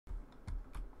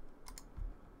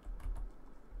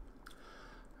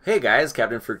Hey guys,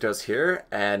 Captain Fructose here,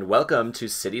 and welcome to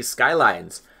City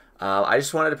Skylines. I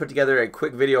just wanted to put together a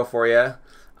quick video for you.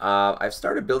 I've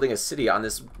started building a city on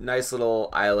this nice little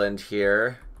island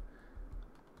here.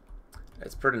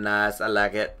 It's pretty nice, I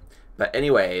like it. But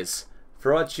anyways,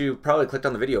 for what you probably clicked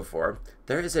on the video for,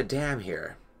 there is a dam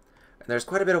here. And there's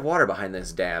quite a bit of water behind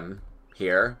this dam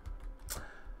here.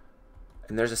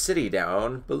 And there's a city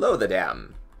down below the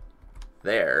dam.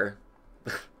 There.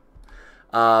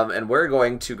 And we're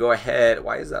going to go ahead.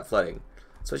 Why is that flooding?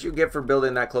 That's what you get for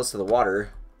building that close to the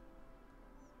water.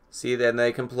 See, then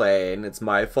they complain. It's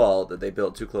my fault that they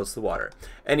built too close to the water.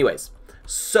 Anyways,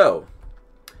 so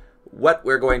what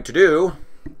we're going to do,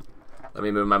 let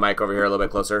me move my mic over here a little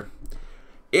bit closer,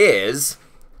 is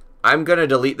I'm going to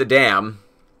delete the dam,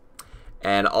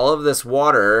 and all of this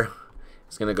water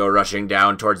is going to go rushing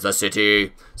down towards the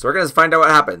city. So we're going to find out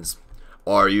what happens.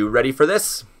 Are you ready for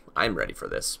this? I'm ready for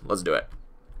this. Let's do it.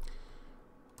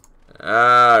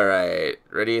 Alright,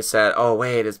 ready, set. Oh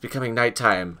wait, it's becoming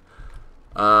nighttime.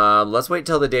 Let's wait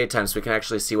till the daytime so we can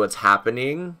actually see what's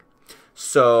happening.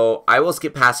 So I will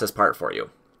skip past this part for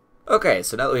you. Okay,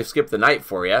 so now that we've skipped the night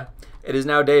for you, it is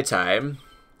now daytime.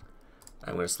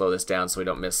 I'm going to slow this down so we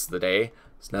don't miss the day.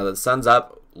 So now that the sun's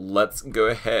up, let's go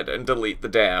ahead and delete the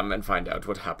dam and find out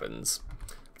what happens.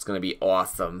 It's going to be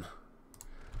awesome.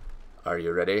 Are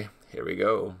you ready? Here we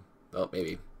go. Oh,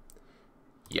 maybe.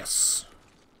 Yes.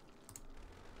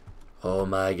 Oh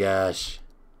my gosh.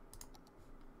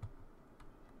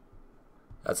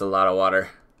 That's a lot of water.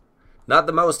 Not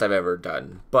the most I've ever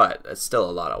done, but it's still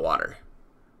a lot of water.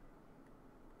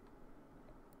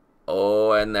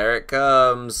 Oh, and there it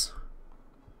comes.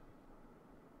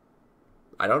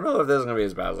 I don't know if this is going to be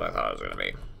as bad as I thought it was going to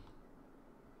be.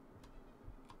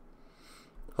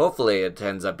 Hopefully it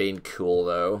ends up being cool,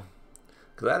 though.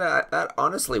 Because that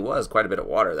honestly was quite a bit of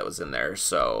water that was in there,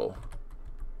 so...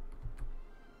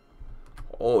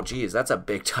 Oh, geez, that's a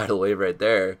big tidal wave right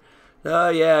there. Oh,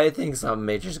 yeah, I think something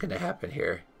major's going to happen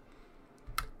here.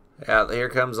 Yeah, here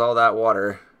comes all that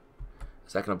water.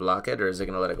 Is that going to block it, or is it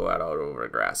going to let it go out all over the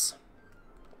grass?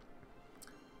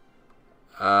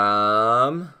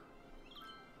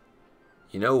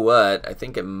 You know what? I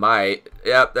think it might.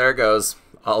 Yep, there it goes.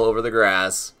 All over the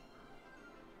grass.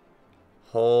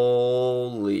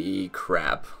 Holy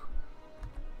crap.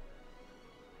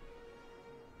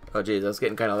 Oh geez, that's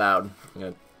getting kind of loud. I'm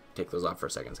going to take those off for a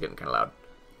second. It's getting kind of loud.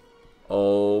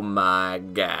 Oh my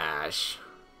gosh.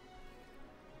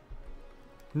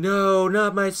 No,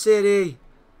 not my city.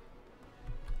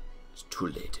 It's too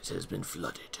late. It has been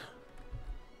flooded.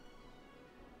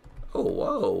 Oh,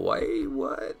 whoa. Wait,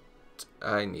 what?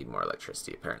 I need more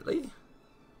electricity, apparently.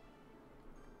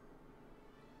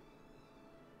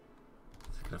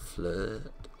 Gonna flood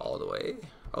all the way.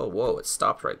 Oh, whoa, it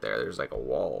stopped right there. There's like a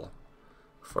wall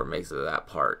before it makes it to that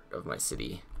part of my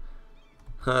city.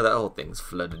 Huh, that whole thing's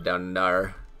flooded down in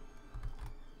there.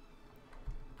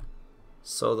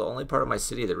 So the only part of my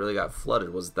city that really got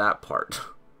flooded was that part.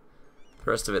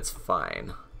 The rest of it's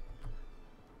fine.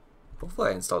 Hopefully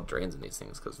I installed drains in these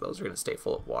things, because those are going to stay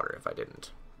full of water if I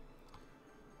didn't.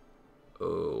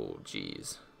 Oh,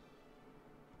 jeez.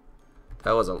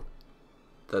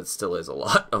 That still is a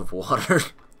lot of water.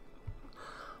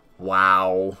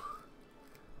 Wow.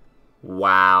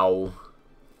 Wow.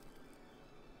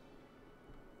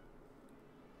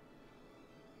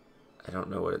 I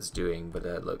don't know what it's doing, but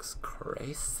that looks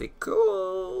crazy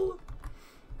cool.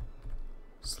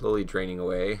 Slowly draining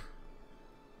away.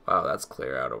 Wow, that's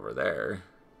clear out over there.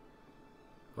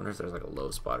 I wonder if there's like a low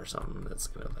spot or something that's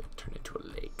gonna like turn into a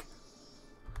lake.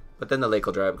 But then the lake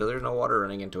will dry up because there's no water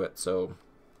running into it, so...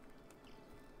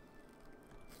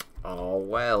 Oh,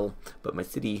 well. But my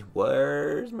city,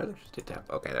 where's my electricity tap?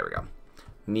 Okay, there we go.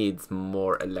 Needs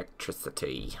more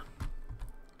electricity.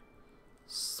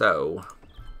 So,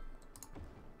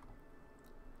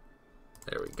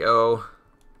 there we go.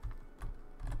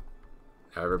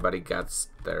 Now everybody got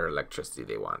their electricity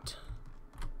they want.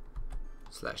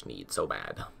 / need so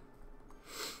bad.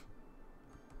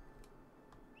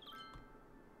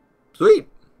 Sweet!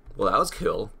 Well, that was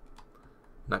cool.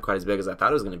 Not quite as big as I thought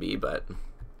it was going to be, but...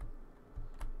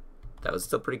 that was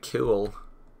still pretty cool.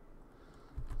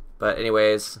 But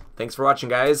anyways, thanks for watching,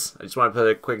 guys. I just want to put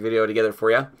a quick video together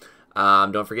for you.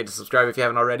 Don't forget to subscribe if you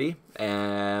haven't already.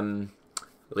 And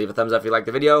leave a thumbs up if you like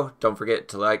the video. Don't forget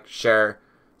to like, share,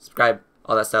 subscribe,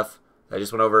 all that stuff that I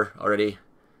just went over already.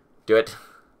 Do it.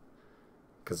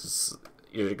 Because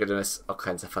you're going to miss all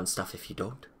kinds of fun stuff if you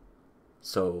don't.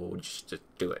 So just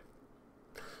do it.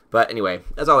 But anyway,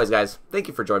 as always, guys, thank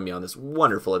you for joining me on this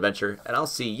wonderful adventure. And I'll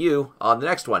see you on the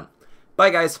next one. Bye,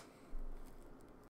 guys.